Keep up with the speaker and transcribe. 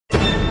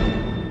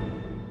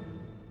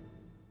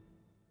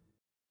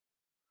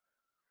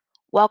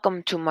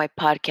Welcome to my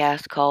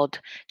podcast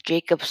called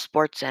Jacob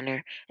Sports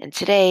Center. And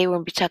today we're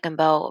going to be talking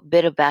about a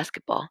bit of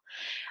basketball.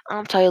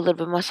 I'll tell you a little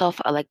bit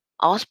myself. I like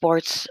all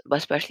sports, but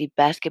especially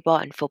basketball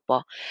and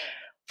football.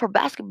 For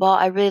basketball,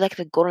 I really like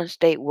the Golden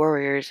State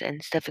Warriors,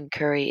 and Stephen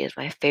Curry is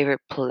my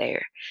favorite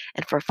player.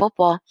 And for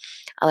football,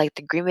 I like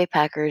the Green Bay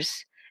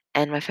Packers,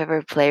 and my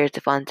favorite player is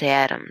Devontae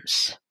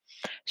Adams.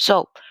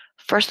 So,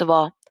 first of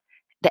all,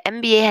 the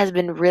NBA has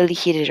been really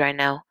heated right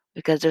now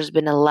because there's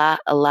been a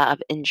lot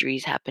of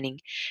injuries happening.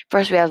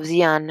 First, we have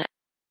Zion,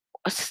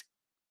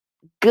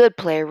 good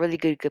player, really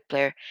good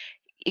player.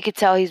 You could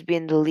tell he's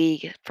been in the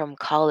league from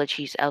college.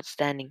 He's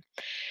outstanding.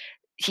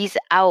 He's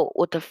out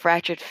with a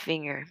fractured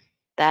finger.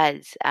 That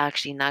is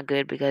actually not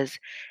good because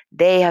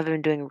they have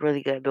been doing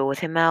really good. But with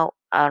him out,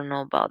 I don't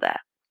know about that.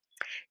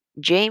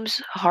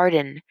 James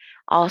Harden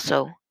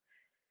also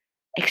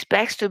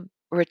expects to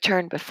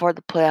return before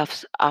the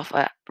playoffs off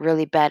a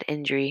really bad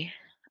injury,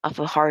 off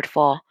a hard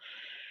fall.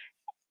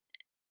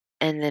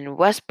 And then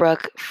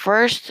Westbrook,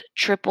 first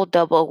triple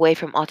double away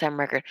from all time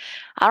record.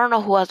 I don't know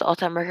who has the all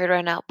time record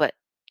right now, but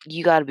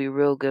you got to be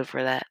real good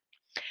for that.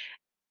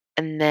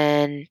 And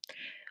then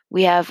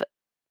we have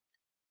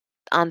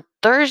on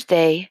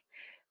Thursday,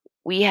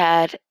 we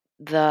had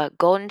the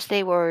Golden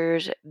State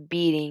Warriors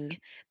beating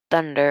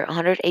Thunder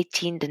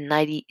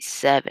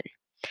 118-97.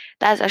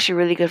 That's actually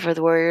really good for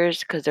the Warriors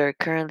because they're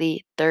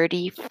currently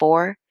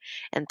 34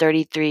 and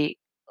 33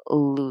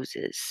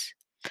 loses.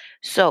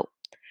 So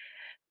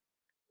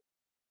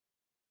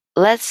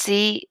let's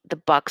see the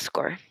box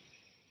score.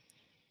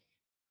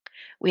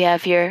 We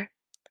have here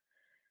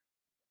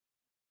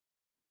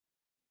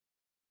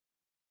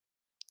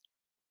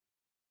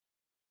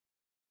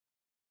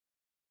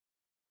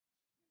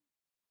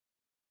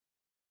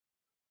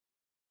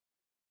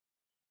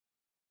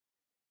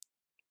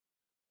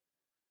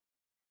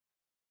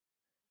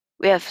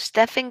we have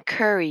Stephen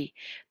Curry,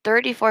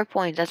 34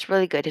 points. That's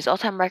really good. His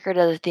all-time record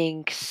is I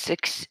think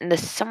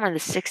somewhere in the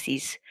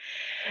 60s.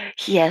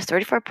 He has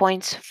 34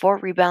 points, 4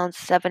 rebounds,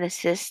 7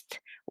 assists,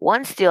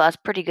 1 steal. That's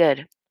pretty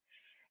good,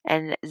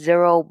 and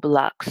 0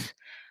 blocks.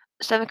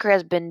 Stephen Curry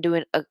has been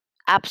doing an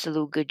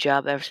absolute good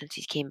job ever since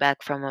he came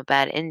back from a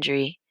bad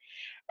injury,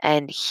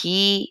 and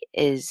he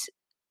is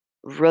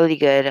really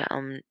good.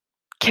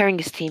 Carrying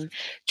his team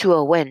to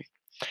a win.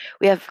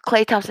 We have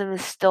Klay Thompson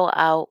is still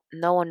out.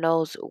 No one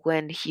knows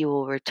when he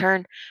will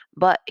return,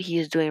 but he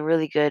is doing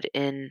really good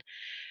in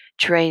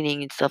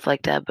training and stuff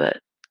like that. But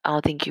I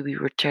don't think he'll be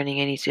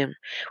returning any soon.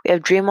 We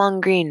have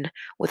Draymond Green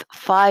with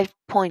 5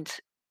 points.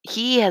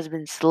 He has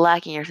been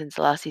slacking ever since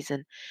last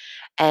season,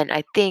 and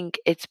I think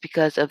it's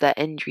because of that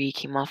injury he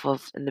came off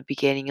of in the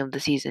beginning of the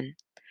season.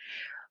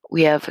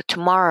 We have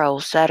tomorrow,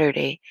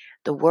 Saturday,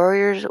 the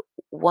Warriors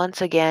once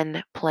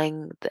again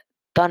playing the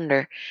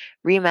Thunder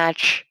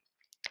rematch,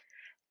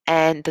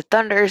 and the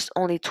Thunder's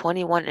only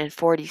 21 and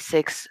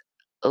 46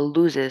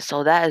 loses,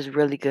 so that is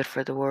really good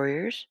for the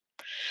Warriors.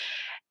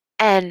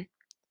 And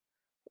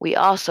we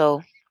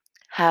also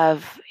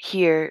have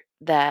here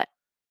that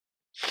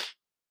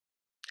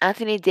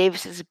Anthony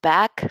Davis is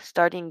back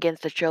starting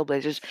against the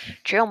Trailblazers.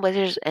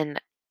 Trailblazers and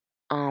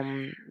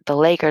the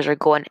Lakers are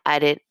going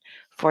at it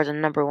for the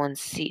number 1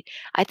 seed.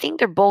 I think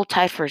they're both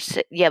tied for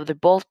they're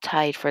both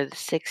tied for the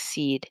 6th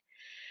seed.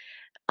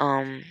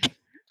 Um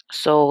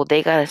so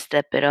they got to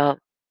step it up.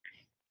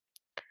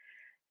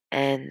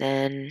 And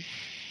then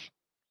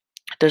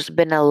there's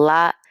been a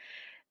lot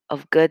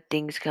of good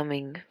things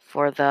coming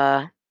for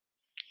the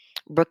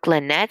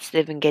Brooklyn Nets.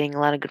 They've been getting a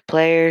lot of good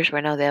players.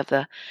 Right now they have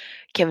the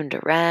Kevin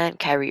Durant,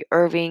 Kyrie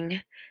Irving,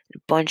 and a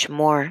bunch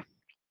more.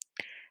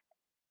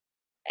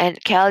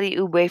 And Kelly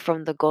Oubre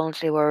from the Golden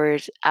State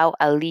Warriors out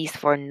at least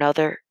for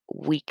another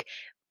week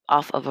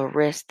off of a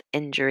wrist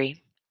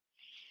injury.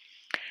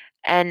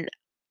 And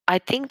I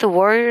think the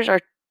Warriors are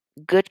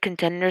good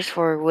contenders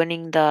for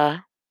winning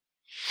the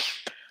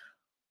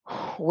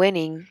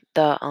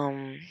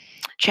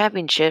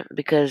championship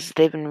because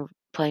they've been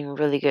playing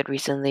really good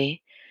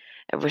recently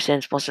ever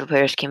since most of the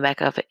players came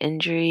back off an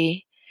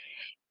injury.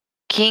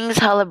 Kings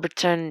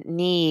Halliburton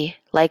knee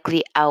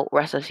likely out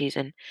rest of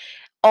season.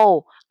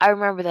 Oh, I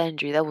remember that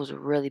injury. That was a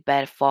really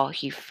bad fall.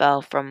 He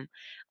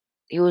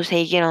was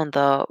hanging on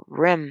the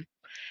rim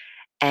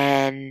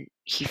and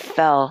he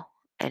fell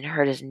and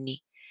hurt his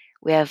knee.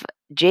 We have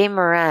Jay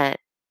Morant.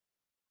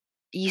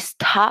 He's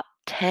top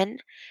 10, in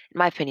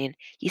my opinion.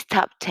 He's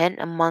top 10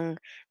 among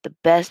the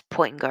best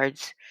point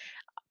guards.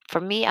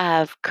 For me, I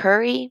have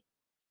Curry,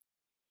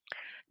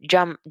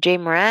 Jay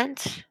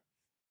Morant,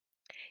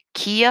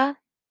 Kia,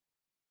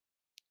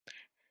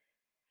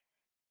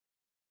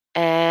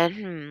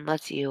 and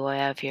let's see who I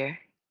have here.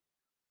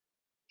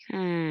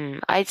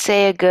 I'd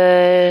say a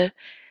good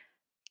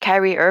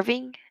Kyrie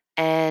Irving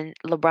and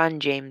LeBron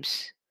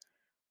James.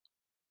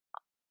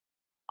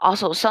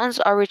 Also, Suns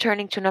are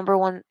returning to number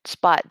 1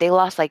 spot. They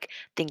lost like I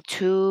think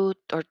 2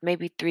 or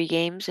maybe 3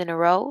 games in a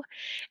row,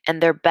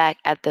 and they're back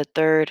at the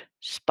 3rd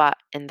spot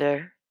in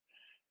their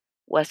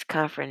West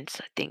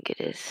Conference, I think it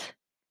is.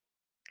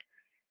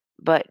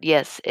 But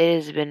yes, it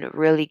has been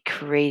really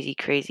crazy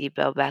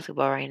about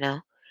basketball right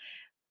now.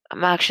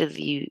 I'm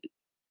actually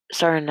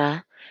starting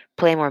to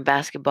play more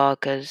basketball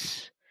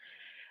because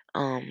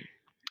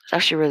it's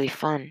actually really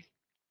fun.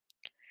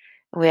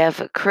 We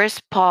have Chris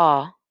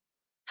Paul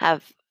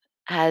have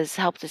has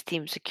helped his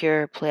team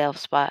secure a playoff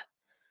spot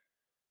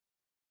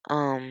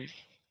um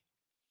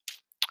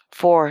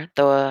for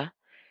the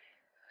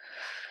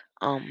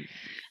um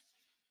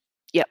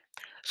yep.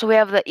 So we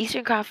have the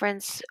Eastern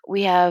Conference.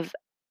 We have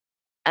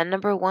at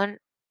number 1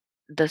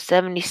 the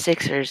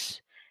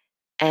 76ers,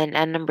 and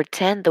at number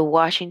 10 the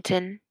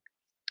Washington.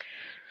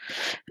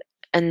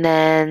 And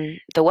then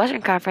the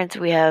Western Conference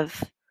we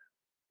have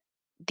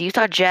the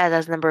Utah Jazz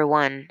as number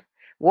 1.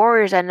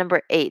 Warriors at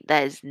number 8.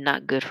 That is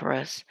not good for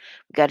us.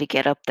 We got to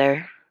get up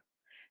there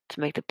to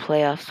make the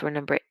playoffs. We're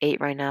number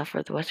 8 right now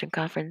for the Western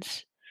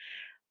Conference.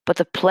 But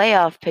the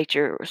playoff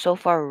picture so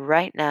far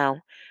right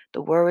now,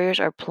 the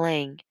Warriors are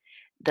playing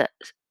the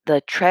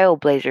the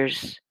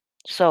Trailblazers.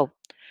 So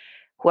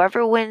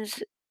whoever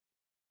wins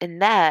in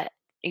that,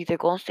 either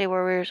Golden State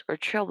Warriors or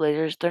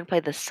Trailblazers, they're gonna play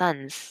the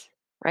Suns,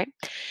 right?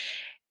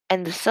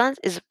 And the Suns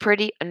is a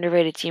pretty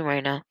underrated team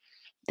right now.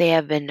 They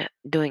have been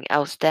doing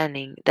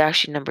outstanding. They're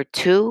actually number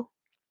 2,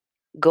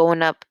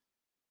 going up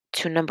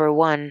to number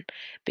 1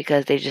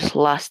 because they just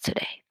lost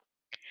today.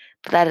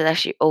 But that is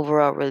actually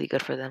overall really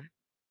good for them.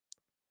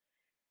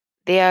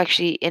 They are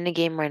actually in the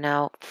game right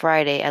now,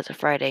 Friday, as of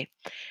Friday.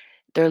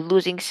 They're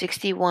losing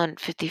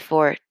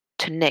 61-54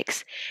 to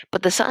Knicks.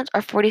 But the Suns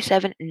are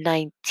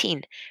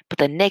 47-19. But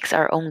the Knicks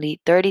are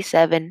only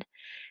 37-29.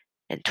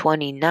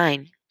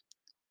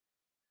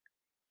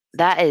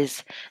 That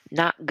is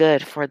not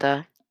good for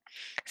the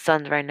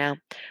Suns right now.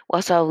 We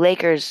also have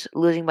Lakers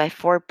losing by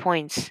 4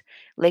 points.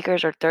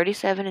 Lakers are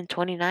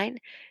 37-29.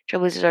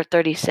 Trailblazers are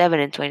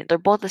 37-20. They're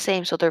both the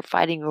same, so they're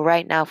fighting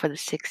right now for the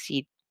 6th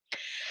seed.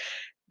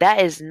 That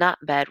is not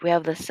bad. We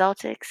have the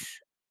Celtics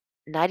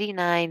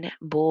 99,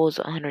 Bulls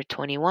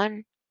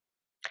 121.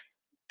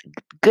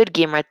 Good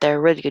game right there.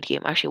 Really good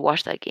game. I actually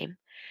watched that game.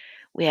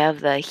 We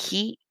have the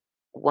Heat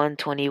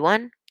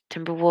 121,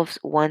 Timberwolves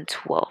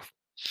 112.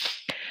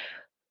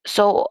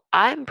 So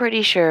I'm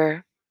pretty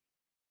sure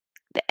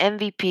the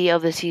MVP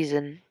of the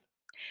season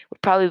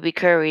would probably be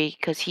Curry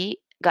because he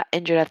got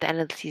injured at the end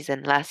of the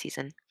season last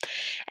season,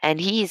 and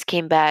he's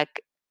came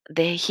back.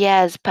 He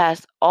has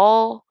passed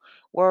all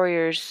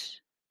Warriors'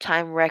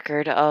 time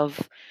record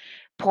of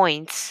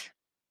points.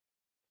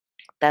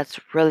 That's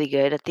really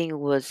good. I think it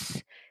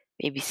was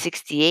maybe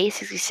 68,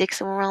 66,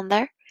 somewhere around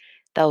there.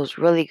 That was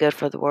really good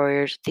for the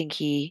Warriors. I think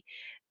he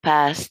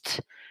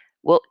passed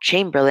Wilt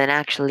Chamberlain,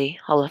 actually,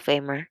 Hall of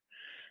Famer.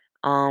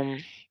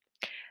 Um,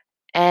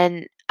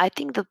 and I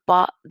think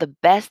the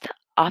best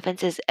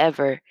offenses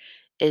ever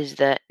is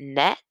the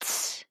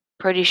Nets.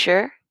 Pretty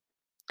sure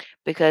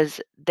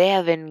because they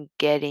have been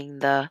getting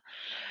the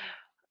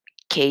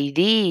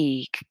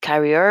KD,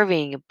 Kyrie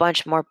Irving, a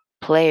bunch more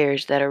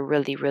players that are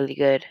really really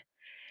good,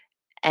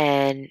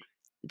 and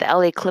the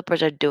LA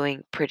Clippers are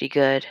doing pretty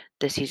good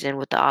this season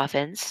with the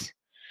offense.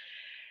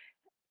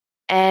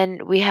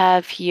 And we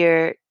have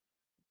here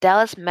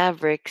Dallas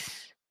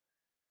Mavericks,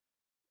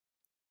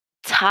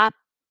 top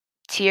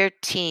tier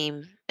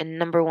team in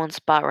number 1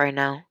 spot right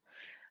now.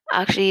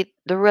 Actually,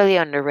 they're really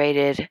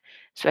underrated,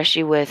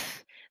 especially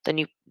with the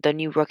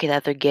new rookie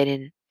that they're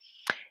getting.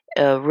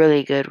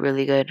 Really good,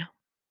 really good.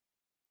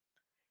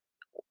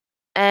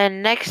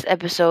 And next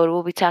episode,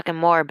 we'll be talking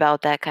more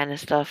about that kind of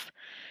stuff,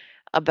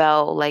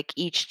 about like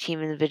each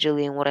team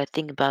individually and what I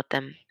think about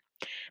them.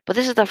 But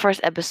this is the first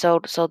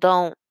episode, so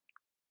don't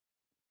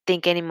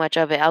think any much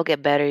of it. I'll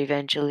get better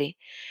eventually.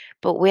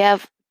 But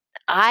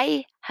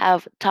I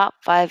have top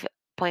 5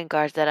 point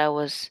guards that I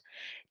was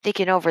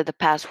thinking over the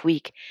past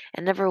week.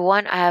 And number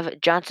 1, I have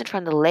Johnson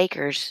from the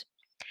Lakers.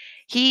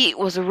 He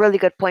was a really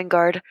good point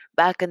guard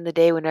back in the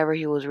day whenever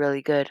he was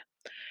really good.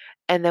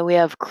 And then we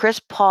have Chris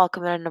Paul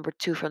coming in at number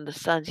 2 from the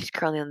Suns. He's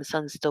currently on the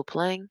Suns still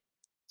playing.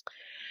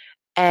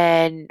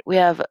 And we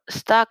have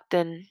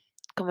Stockton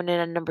coming in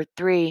at number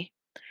 3.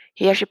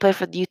 He actually played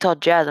for the Utah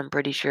Jazz, I'm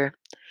pretty sure.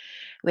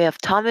 We have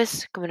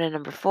Thomas coming in at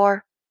number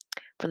 4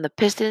 from the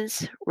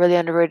Pistons. Really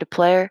underrated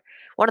player.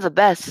 One of the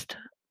best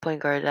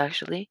point guards,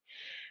 actually.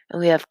 And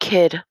we have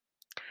Kidd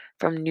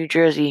from New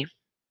Jersey.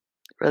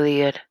 Really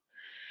good.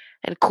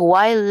 And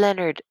Kawhi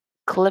Leonard,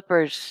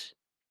 Clippers,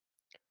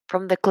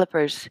 from the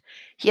Clippers.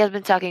 He has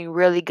been talking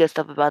really good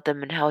stuff about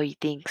them and how he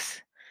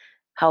thinks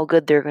how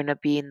good they're going to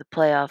be in the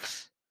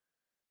playoffs.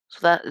 So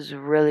that is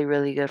really,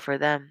 really good for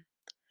them.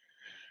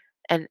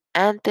 And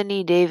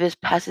Anthony Davis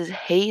passes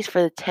Hayes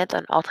for the 10th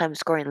on all-time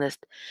scoring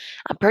list.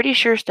 I'm pretty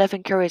sure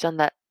Stephen Curry is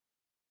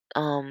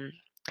um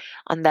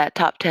on that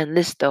top 10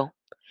 list though.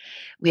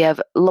 We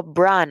have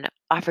LeBron.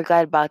 I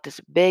forgot about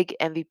this big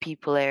MVP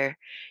player.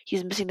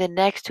 He's missing the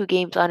next 2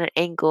 games on an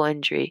ankle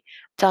injury.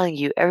 I'm telling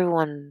you,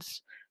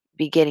 everyone's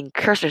be getting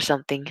cursed or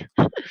something.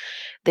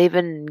 They've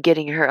been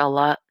getting hurt a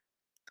lot.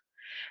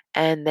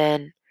 And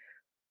then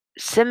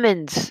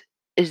Simmons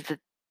is the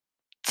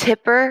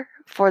tipper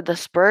for the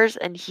Spurs,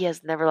 and he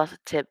has never lost a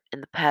tip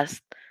in the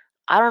past.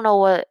 I don't know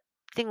what.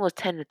 I think it was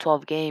 10 to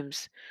 12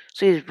 games.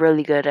 So he's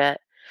really good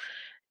at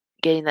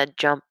getting that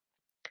jump.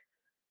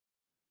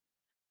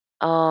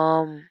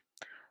 Um.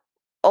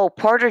 Oh,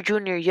 Porter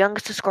Jr.,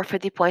 youngest to score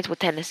 50 points with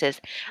 10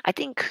 assists. I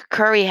think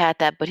Curry had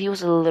that, but he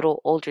was a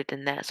little older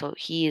than that, so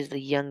he is the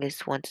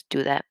youngest one to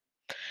do that.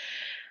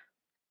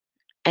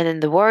 And then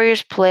the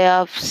Warriors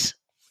playoffs,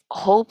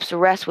 hopes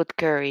rest with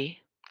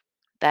Curry.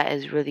 That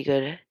is really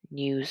good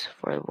news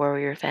for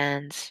Warrior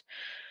fans.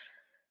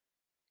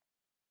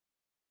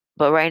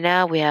 But right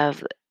now we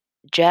have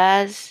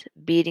Jazz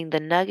beating the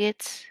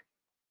Nuggets,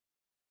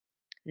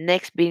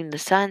 Knicks beating the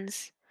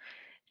Suns,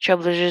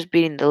 Trailblazers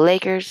beating the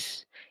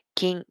Lakers,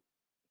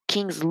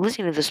 Kings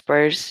losing to the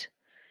Spurs,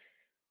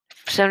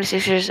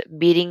 76ers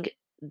beating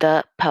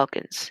the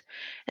Pelicans.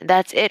 And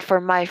that's it for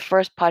my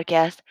first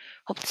podcast.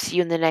 Hope to see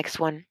you in the next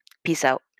one. Peace out.